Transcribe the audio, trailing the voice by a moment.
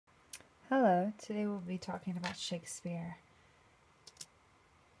Hello, today we'll be talking about Shakespeare.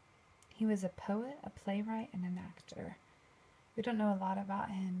 He was a poet, a playwright, and an actor. We don't know a lot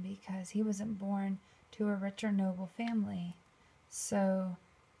about him because he wasn't born to a rich or noble family, so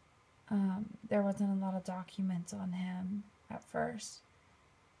there wasn't a lot of documents on him at first.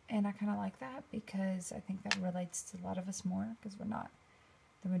 And I kind of like that because I think that relates to a lot of us more because we're not,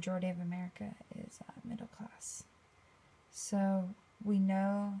 the majority of America is middle class. So we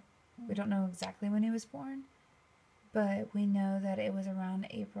don't know exactly when he was born, but we know that it was around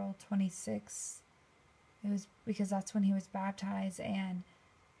April 26th. It was because that's when he was baptized, and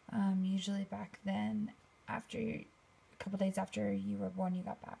usually back then, a couple days after you were born, you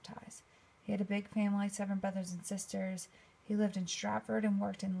got baptized. He had a big family, 7 brothers and sisters. He lived in Stratford and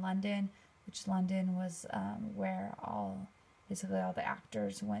worked in London, which London was where basically all the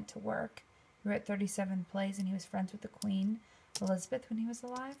actors went to work. He wrote 37 plays, and he was friends with the Queen Elizabeth when he was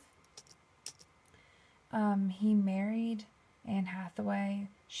alive. He married Anne Hathaway.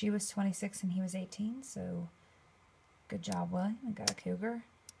 She was 26 and he was 18, so good job, William. I got a cougar.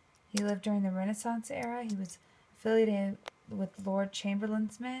 He lived during the Renaissance era. He was affiliated with Lord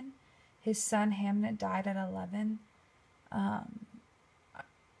Chamberlain's men. His son Hamnet died at 11.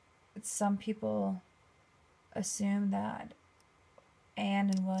 Some people assume that Anne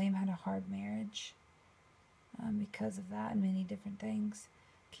and William had a hard marriage because of that and many different things.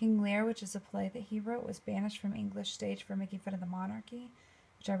 King Lear, which is a play that he wrote, was banished from English stage for making fun of the monarchy,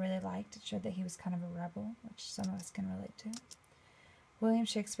 which I really liked. It showed that he was kind of a rebel, which some of us can relate to. William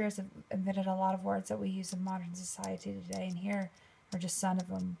Shakespeare has invented a lot of words that we use in modern society today, and here are just some of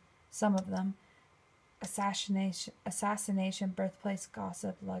them. Assassination, birthplace,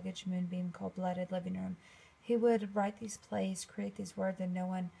 gossip, luggage, moonbeam, cold-blooded, living room. He would write these plays, create these words, and no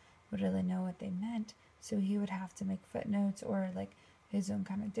one would really know what they meant, so he would have to make footnotes or his own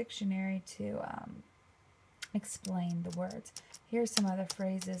kind of dictionary to explain the words. Here are some other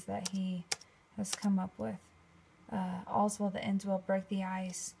phrases that he has come up with. All's well that ends well, break the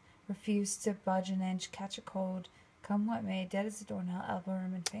ice, refuse to budge an inch, catch a cold, come what may, dead as a doornail, elbow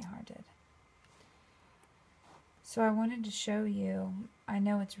room, and faint-hearted. So I wanted to show you, I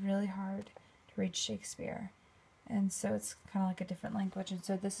know it's really hard to read Shakespeare, and so it's kind of like a different language, and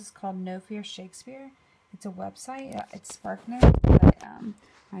so this is called No Fear Shakespeare. It's a website. It's SparkNote, but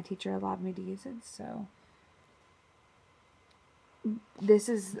my teacher allowed me to use it. So this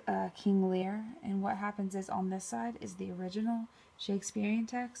is King Lear, and what happens is on this side is the original Shakespearean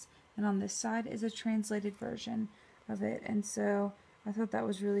text, and on this side is a translated version of it. And so I thought that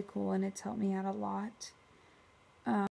was really cool, and it's helped me out a lot